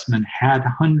specimen had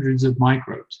hundreds of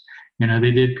microbes.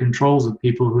 They did controls of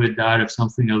people who had died of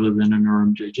something other than a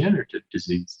neurodegenerative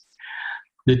disease.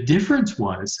 The difference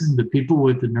was the people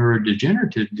with the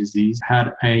neurodegenerative disease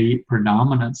had a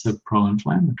predominance of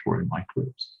pro-inflammatory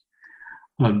microbes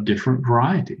of different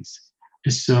varieties.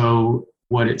 So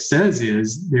what it says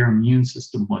is their immune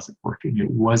system wasn't working. It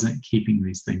wasn't keeping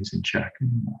these things in check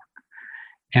anymore.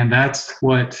 And that's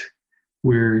what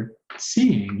we're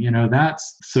seeing,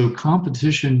 so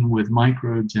competition with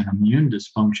microbes and immune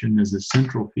dysfunction is a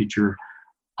central feature,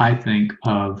 I think,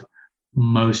 of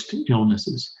most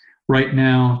illnesses. Right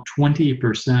now,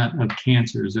 20% of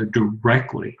cancers are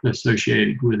directly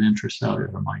associated with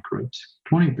intracellular microbes.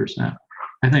 20%.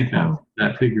 I think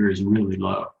that figure is really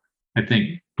low. I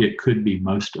think it could be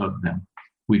most of them.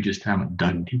 We just haven't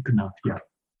dug deep enough yet.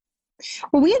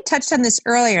 Well, we had touched on this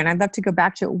earlier, and I'd love to go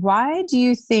back to it. Why do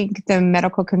you think the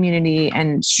medical community and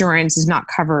insurance is not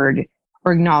covered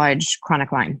or acknowledged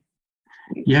chronic Lyme?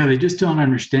 Yeah, they just don't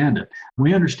understand it.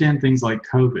 We understand things like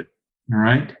COVID, all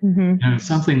right? Mm-hmm.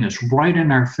 Something that's right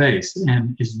in our face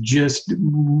and is just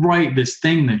right, this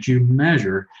thing that you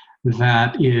measure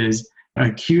that is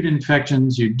acute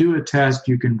infections. You do a test,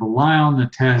 you can rely on the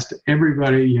test.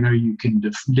 Everybody, you can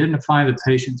identify the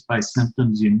patients by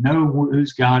symptoms. You know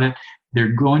who's got it. They're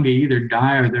going to either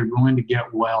die or they're going to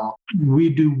get well. We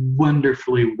do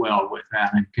wonderfully well with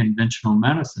that in conventional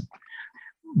medicine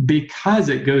because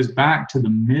it goes back to the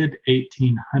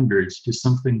mid-1800s to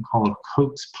something called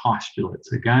Koch's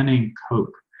postulates. A guy named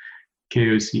Koch,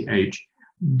 K-O-C-H,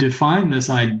 define this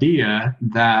idea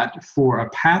that for a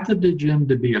pathogen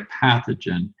to be a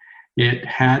pathogen, it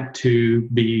had to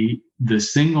be the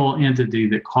single entity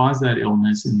that caused that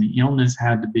illness, and the illness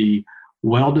had to be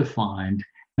well-defined,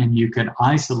 and you could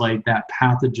isolate that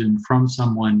pathogen from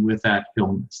someone with that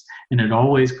illness. And it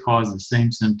always caused the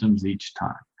same symptoms each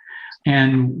time.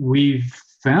 And we've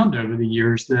found over the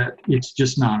years that it's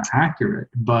just not accurate,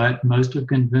 but most of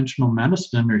conventional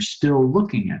medicine are still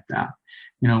looking at that.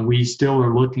 We still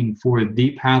are looking for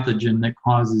the pathogen that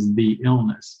causes the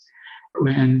illness.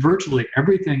 And virtually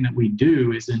everything that we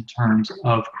do is in terms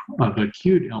of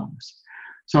acute illness.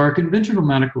 So our conventional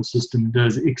medical system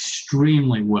does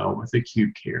extremely well with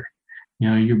acute care.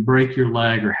 You break your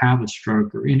leg or have a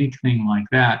stroke or anything like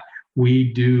that.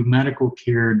 We do medical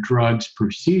care, drugs,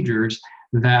 procedures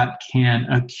that can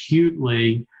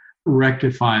acutely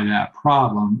rectify that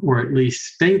problem or at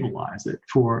least stabilize it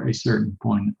for a certain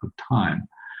point of time.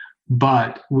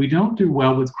 But we don't do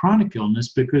well with chronic illness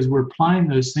because we're applying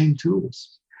those same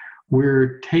tools.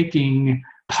 We're taking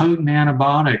potent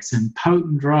antibiotics and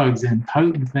potent drugs and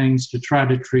potent things to try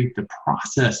to treat the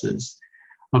processes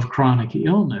of chronic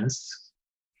illness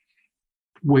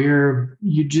where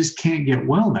you just can't get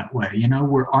well that way.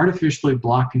 We're artificially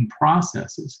blocking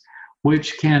processes,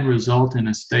 which can result in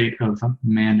a state of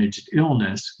managed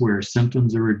illness where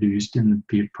symptoms are reduced and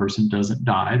the person doesn't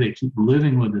die. They keep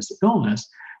living with this illness,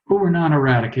 but we're not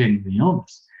eradicating the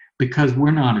illness because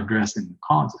we're not addressing the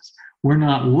causes. We're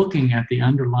not looking at the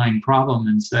underlying problem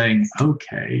and saying,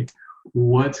 okay,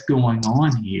 what's going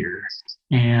on here?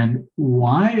 And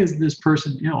why is this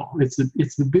person ill? It's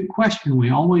the big question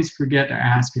we always forget to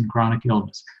ask in chronic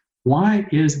illness. Why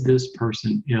is this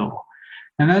person ill?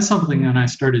 And that's something that I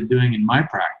started doing in my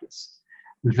practice.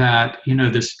 That,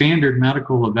 the standard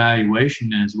medical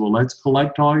evaluation is, well, let's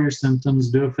collect all your symptoms,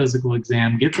 do a physical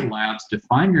exam, get the labs,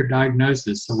 define your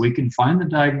diagnosis so we can find the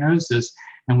diagnosis,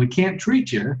 and we can't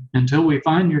treat you until we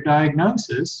find your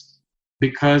diagnosis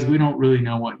because we don't really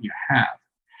know what you have.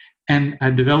 And I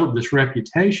developed this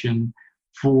reputation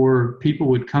for people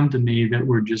would come to me that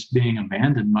were just being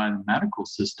abandoned by the medical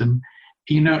system.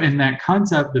 And that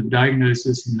concept of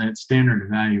diagnosis and that standard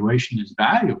evaluation is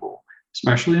valuable,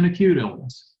 especially in acute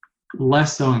illness,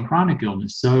 less so in chronic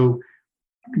illness. So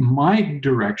my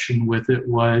direction with it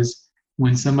was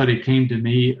when somebody came to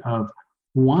me of,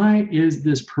 why is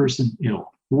this person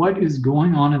ill? What is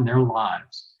going on in their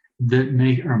lives that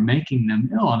are making them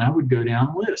ill? And I would go down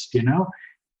a list,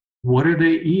 what are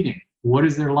they eating? What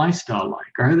is their lifestyle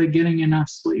like? Are they getting enough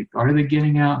sleep? Are they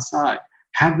getting outside?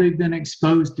 Have they been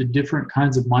exposed to different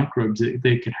kinds of microbes that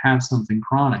they could have something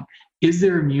chronic? Is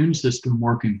their immune system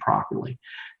working properly?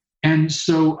 And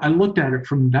so I looked at it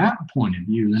from that point of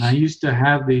view. And I used to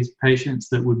have these patients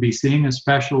that would be seeing a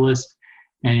specialist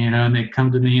and they'd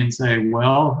come to me and say,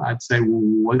 I'd say,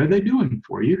 what are they doing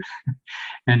for you?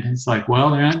 And it's like, they're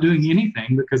not doing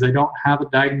anything because I don't have a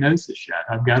diagnosis yet.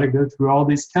 I've got to go through all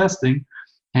this testing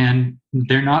and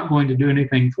they're not going to do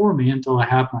anything for me until I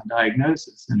have my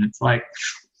diagnosis. And it's like,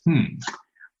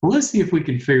 let's see if we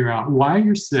can figure out why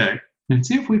you're sick and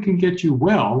see if we can get you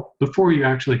well before you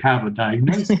actually have a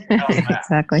diagnosis.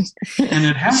 Exactly. And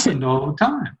it happened all the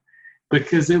time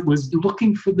because it was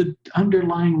looking for the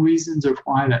underlying reasons of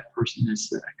why that person is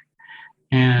sick.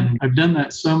 And I've done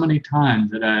that so many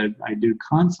times that I do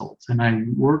consults and I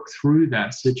work through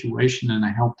that situation and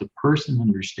I help the person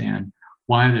understand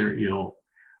why they're ill.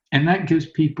 And that gives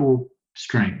people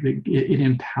strength. It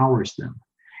empowers them.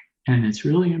 And it's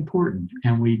really important.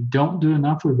 And we don't do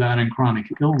enough of that in chronic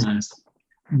illness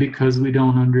because we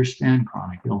don't understand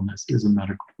chronic illness as a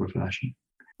medical profession.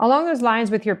 Along those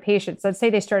lines with your patients, let's say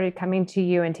they started coming to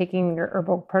you and taking your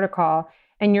herbal protocol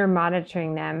and you're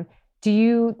monitoring them. Do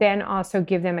you then also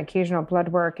give them occasional blood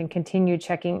work and continue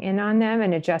checking in on them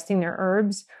and adjusting their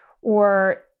herbs?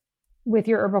 Or with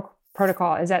your herbal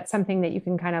protocol, is that something that you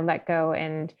can kind of let go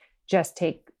and just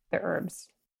take the herbs?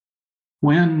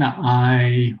 When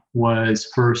I was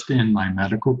first in my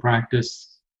medical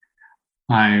practice,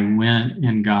 I went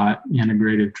and got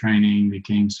integrative training,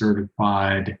 became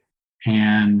certified,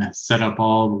 and set up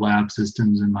all the lab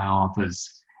systems in my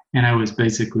office. And I was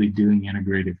basically doing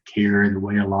integrative care the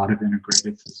way a lot of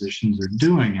integrative physicians are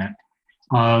doing it,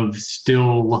 of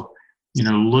still,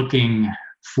 looking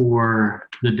for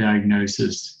the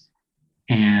diagnosis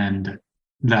and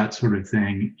that sort of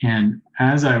thing. And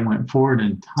as I went forward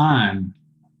in time,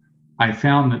 I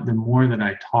found that the more that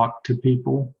I talked to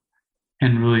people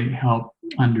and really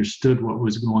understood what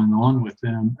was going on with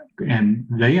them, and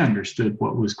they understood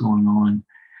what was going on,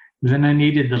 then I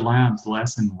needed the labs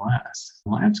less and less.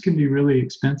 Labs can be really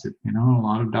expensive. A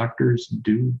lot of doctors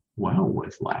do well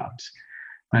with labs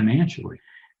financially.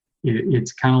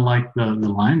 It's kind of like the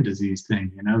Lyme disease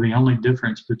thing. The only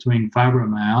difference between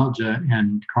fibromyalgia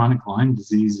and chronic Lyme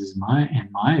disease is, in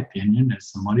my opinion, is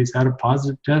somebody's had a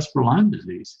positive test for Lyme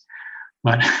disease.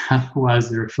 But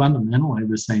otherwise, they're fundamentally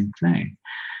the same thing.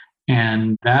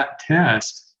 And that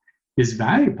test is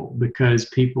valuable because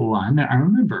people, I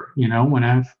remember, when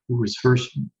I was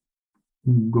first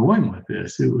going with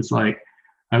this, it was like,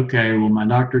 okay, well, my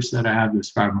doctor said I have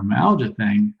this fibromyalgia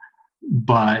thing,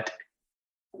 but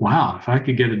wow, if I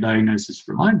could get a diagnosis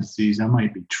for Lyme disease, I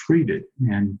might be treated.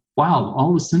 And wow,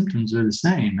 all the symptoms are the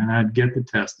same. And I'd get the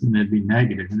test and they'd be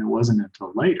negative. And it wasn't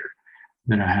until later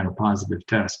that I had a positive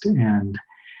test. And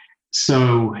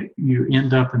so you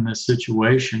end up in this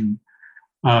situation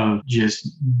of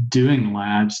just doing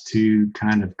labs to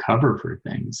kind of cover for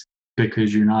things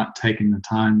because you're not taking the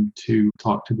time to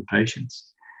talk to the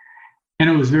patients. And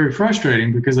it was very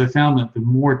frustrating because I found that the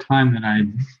more time that I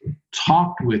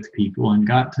talked with people and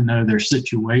got to know their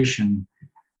situation,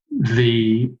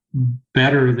 the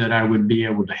better that I would be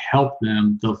able to help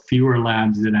them, the fewer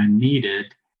labs that I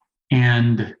needed,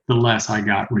 and the less I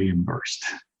got reimbursed,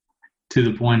 to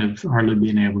the point of hardly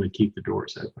being able to keep the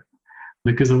doors open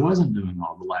because I wasn't doing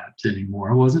all the labs anymore.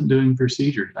 I wasn't doing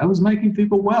procedures. I was making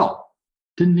people well.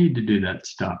 Didn't need to do that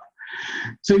stuff.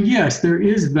 So yes, there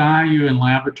is value in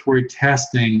laboratory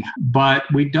testing, but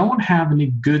we don't have any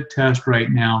good test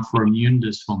right now for immune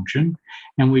dysfunction,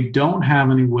 and we don't have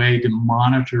any way to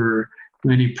monitor,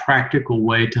 any practical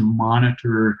way to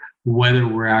monitor whether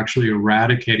we're actually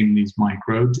eradicating these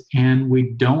microbes, and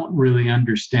we don't really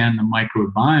understand the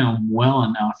microbiome well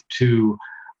enough to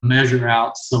measure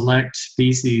out select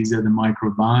species of the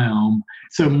microbiome.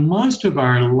 So most of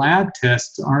our lab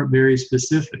tests aren't very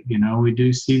specific. You know, we do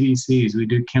CBCs, we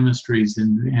do chemistries,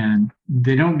 and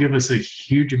they don't give us a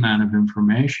huge amount of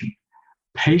information.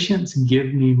 Patients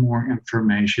give me more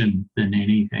information than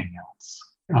anything else.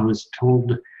 I was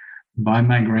told by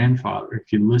my grandfather,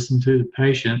 if you listen to the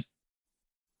patient,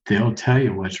 they'll tell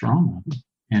you what's wrong with them.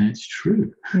 And it's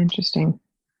true. Interesting.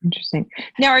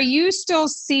 Now, are you still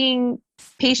seeing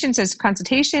patients as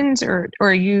consultations, or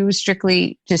are you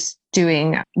strictly just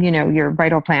doing, your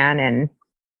vital plan and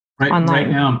online? Right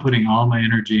now, I'm putting all my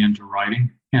energy into writing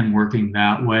and working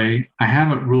that way. I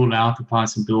haven't ruled out the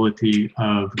possibility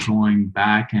of going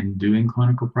back and doing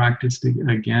clinical practice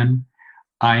again.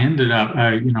 I ended up,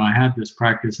 I had this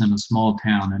practice in a small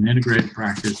town, an integrated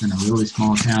practice in a really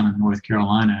small town in North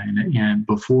Carolina. And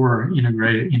before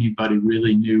integrated, anybody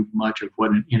really knew much of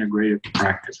what an integrated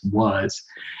practice was.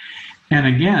 And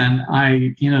again,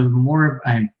 the more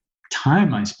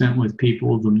time I spent with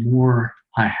people, the more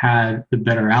I had, the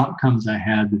better outcomes I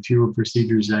had, the fewer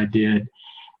procedures I did.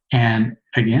 And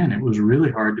again, it was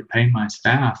really hard to pay my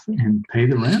staff and pay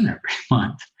the rent every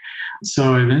month.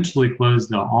 So I eventually closed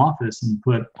the office and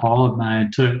put all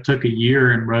of took a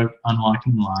year and wrote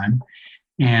Unlocking Lyme.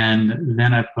 And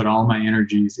then I put all my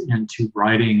energies into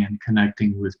writing and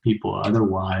connecting with people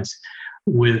otherwise.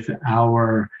 With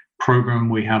our program,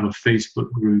 we have a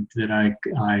Facebook group that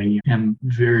I am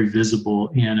very visible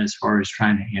in as far as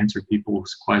trying to answer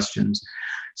people's questions.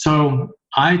 So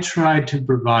I try to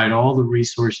provide all the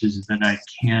resources that I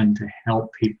can to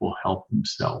help people help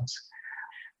themselves.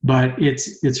 But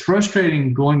it's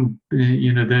frustrating going,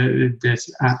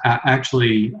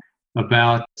 actually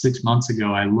about 6 months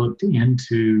ago, I looked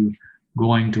into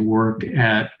going to work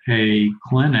at a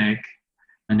clinic,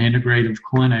 an integrative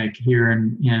clinic here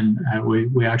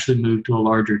we actually moved to a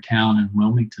larger town in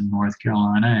Wilmington, North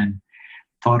Carolina, and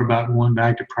thought about going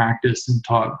back to practice and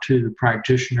talked to the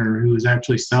practitioner who was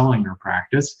actually selling her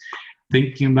practice,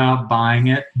 thinking about buying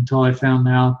it until I found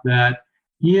out that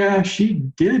yeah, she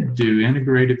did do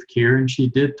integrative care and she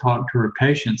did talk to her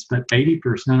patients, but 80%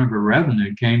 of her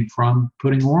revenue came from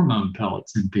putting hormone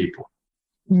pellets in people.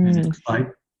 And it's like,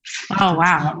 oh,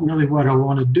 wow. That's not really what I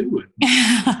want to do with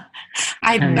it.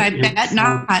 I bet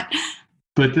not.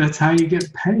 But that's how you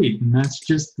get paid. And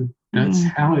that's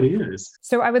how it is.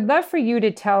 So I would love for you to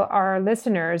tell our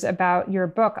listeners about your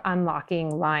book,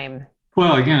 Unlocking Lyme.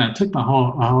 Well, again, it took a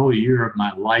whole year of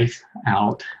my life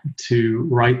out to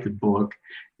write the book.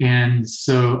 And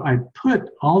so I put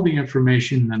all the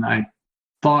information that I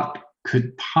thought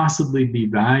could possibly be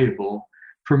valuable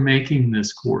for making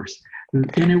this course.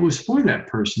 And it was for that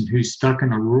person who's stuck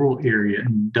in a rural area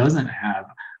and doesn't have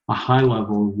a high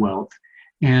level of wealth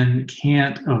and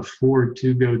can't afford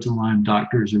to go to Lyme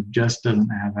doctors or just doesn't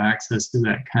have access to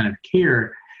that kind of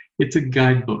care. It's a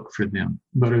guidebook for them,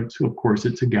 but it's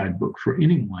a guidebook for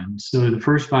anyone. So the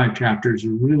first 5 chapters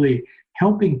are really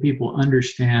helping people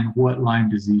understand what Lyme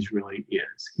disease really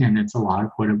is. And it's a lot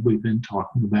of what we've been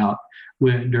talking about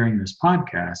during this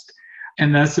podcast.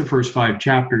 And that's the first 5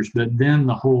 chapters. But then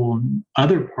the whole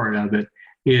other part of it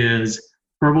is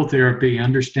herbal therapy,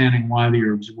 understanding why the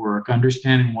herbs work,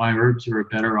 understanding why herbs are a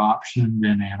better option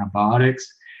than antibiotics.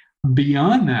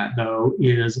 Beyond that, though,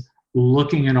 is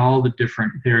looking at all the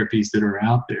different therapies that are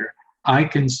out there. I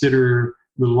consider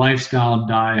the lifestyle,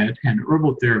 diet, and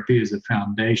herbal therapy as a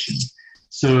foundation.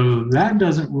 So that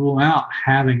doesn't rule out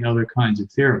having other kinds of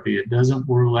therapy. It doesn't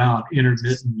rule out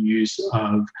intermittent use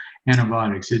of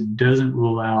antibiotics. It doesn't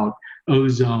rule out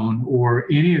ozone or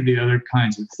any of the other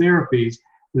kinds of therapies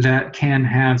that can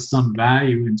have some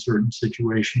value in certain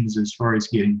situations as far as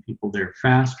getting people there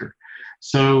faster.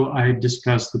 So I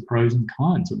discuss the pros and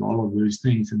cons of all of those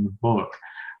things in the book.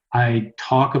 I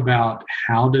talk about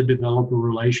how to develop a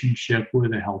relationship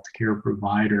with a healthcare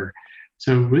provider.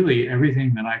 So really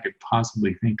everything that I could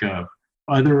possibly think of.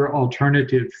 Other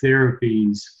alternative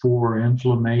therapies for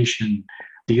inflammation,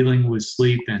 dealing with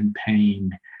sleep and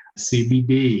pain,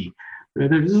 CBD.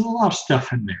 There's a lot of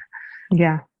stuff in there.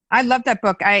 Yeah. I love that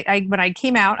book. I when I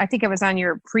came out, I think it was on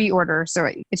your pre-order. So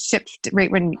it shipped right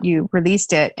when you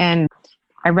released it. And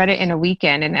I read it in a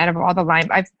weekend. And out of all the Lyme,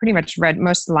 I've pretty much read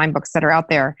most of the Lyme books that are out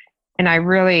there. And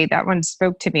that one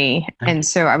spoke to me. And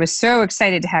so I was so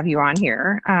excited to have you on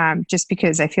here, just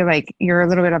because I feel like you're a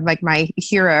little bit of like my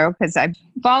hero, because I've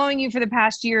been following you for the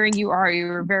past year, and you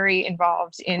were very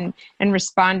involved in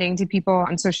responding to people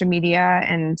on social media.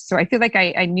 And so I feel like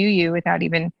I knew you without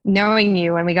even knowing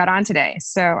you when we got on today.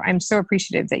 So I'm so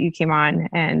appreciative that you came on,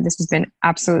 and this has been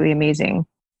absolutely amazing.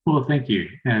 Well, thank you.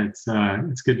 It's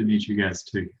good to meet you guys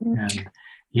too. And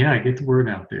yeah, get the word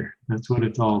out there. That's what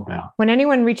it's all about. When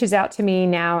anyone reaches out to me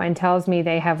now and tells me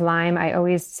they have Lyme, I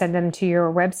always send them to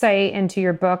your website and to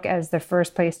your book as the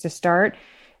first place to start,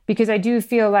 because I do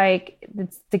feel like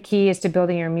the key is to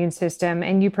building your immune system,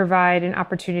 and you provide an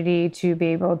opportunity to be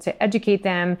able to educate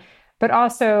them, but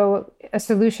also a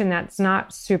solution that's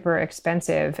not super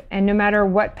expensive. And no matter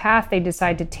what path they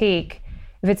decide to take,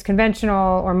 if it's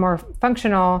conventional or more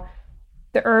functional,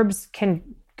 the herbs can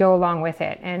go along with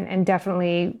it and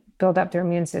definitely build up their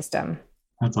immune system.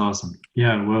 That's awesome.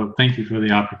 Yeah, well, thank you for the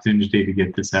opportunity to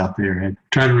get this out there and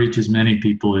try to reach as many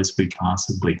people as we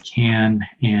possibly can.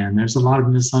 And there's a lot of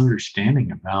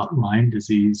misunderstanding about Lyme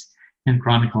disease and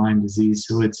chronic Lyme disease,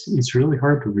 so it's really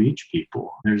hard to reach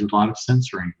people. There's a lot of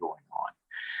censoring going on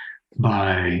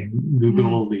by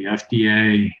Google, the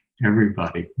FDA,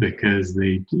 everybody, because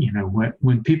they,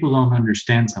 when people don't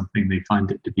understand something, they find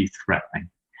it to be threatening.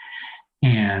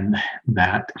 And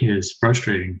that is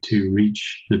frustrating to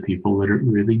reach the people that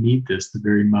really need this the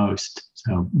very most.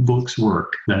 So books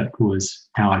work. That was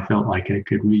how I felt like I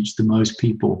could reach the most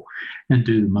people and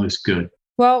do the most good.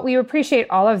 Well, we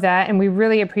appreciate all of that. And we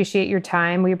really appreciate your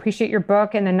time. We appreciate your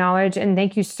book and the knowledge. And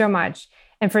thank you so much.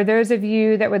 And for those of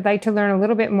you that would like to learn a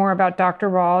little bit more about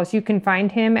Dr. Rawls, you can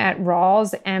find him at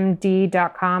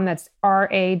rawlsmd.com. That's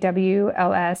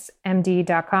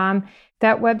RAWLSMD.com.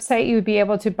 That website, you would be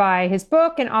able to buy his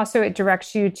book, and also it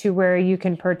directs you to where you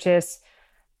can purchase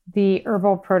the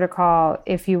herbal protocol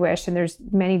if you wish. And there's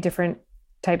many different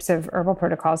types of herbal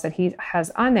protocols that he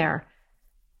has on there.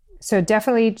 So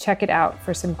definitely check it out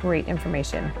for some great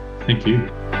information. Thank you.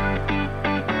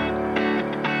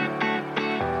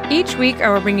 Each week, I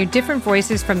will bring you different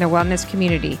voices from the wellness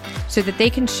community so that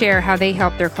they can share how they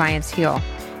help their clients heal.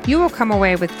 You will come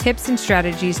away with tips and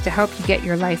strategies to help you get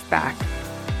your life back.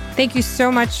 Thank you so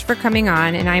much for coming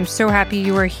on, and I'm so happy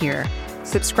you are here.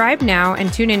 Subscribe now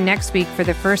and tune in next week for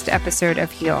the first episode of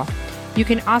Heal. You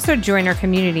can also join our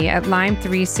community at Lyme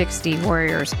 360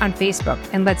 Warriors on Facebook,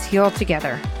 and let's heal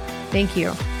together. Thank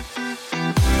you.